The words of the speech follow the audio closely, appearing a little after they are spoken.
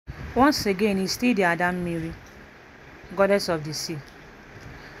Once again, it's still the Adam Mary, goddess of the sea.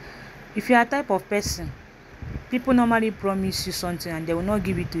 If you are a type of person, people normally promise you something and they will not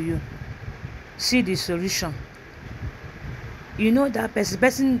give it to you. See the solution. You know that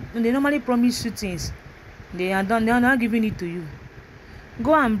person they normally promise you things. They are not giving it to you.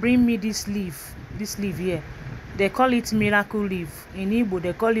 Go and bring me this leaf here. They call it miracle leaf. In Igbo,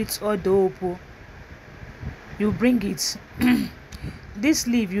 they call it Odoopo. You bring it. This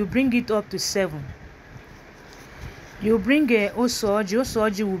leaf, you bring it up to 7. You bring a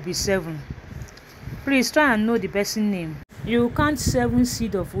Osoji will be 7. Please try and know the person name. You count 7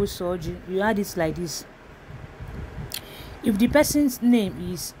 seed of Osoji. You add it like this. If the person's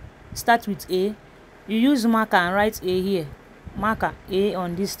name start with A, you use marker and write A here. Marker A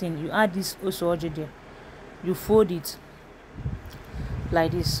on this thing. You add this Osoji there. You fold it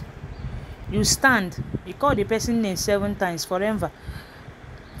like this. You stand. You call the person name 7 times forever.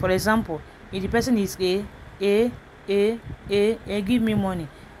 For example, if the person is A, give me money.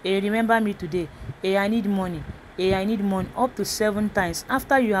 A, remember me today. A, I need money. A, I need money. Up to 7 times.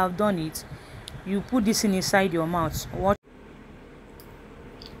 After you have done it, you put this inside your mouth. Watch.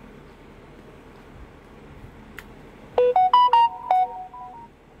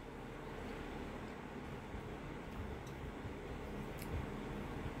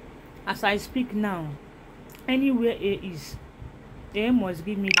 As I speak now, anywhere A is, A must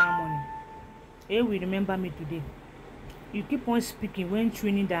give me that money. A will remember me today. You keep on speaking when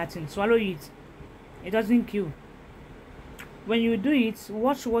training that thing. Swallow it. It doesn't kill. When you do it,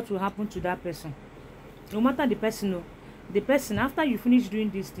 watch what will happen to that person. No matter the person, after you finish doing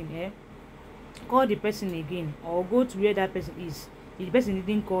this thing, call the person again or go to where that person is. If the person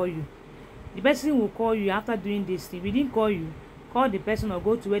didn't call you, the person will call you after doing this thing. If he didn't call you, call the person or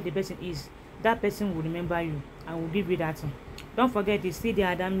go to where the person is. That person will remember you and will give you that thing. Don't forget, it's still the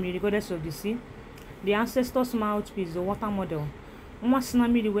Adam Mary, goddess of the sea, the ancestors' mouthpiece, the water model. Be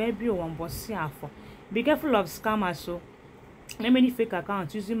careful of scammers. So many fake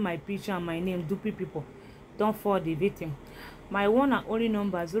accounts using my picture and my name duping people. Don't fall the victim. My one and only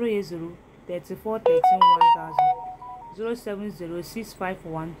number 080 34 13 1000 070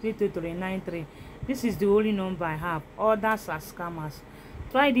 651 32393. This is the only number I have. Others are scammers.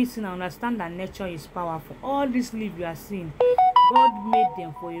 Try this and understand that nature is powerful. All these leaves you are seeing, God made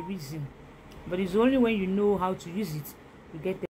them for a reason. But it's only when you know how to use it, you get them.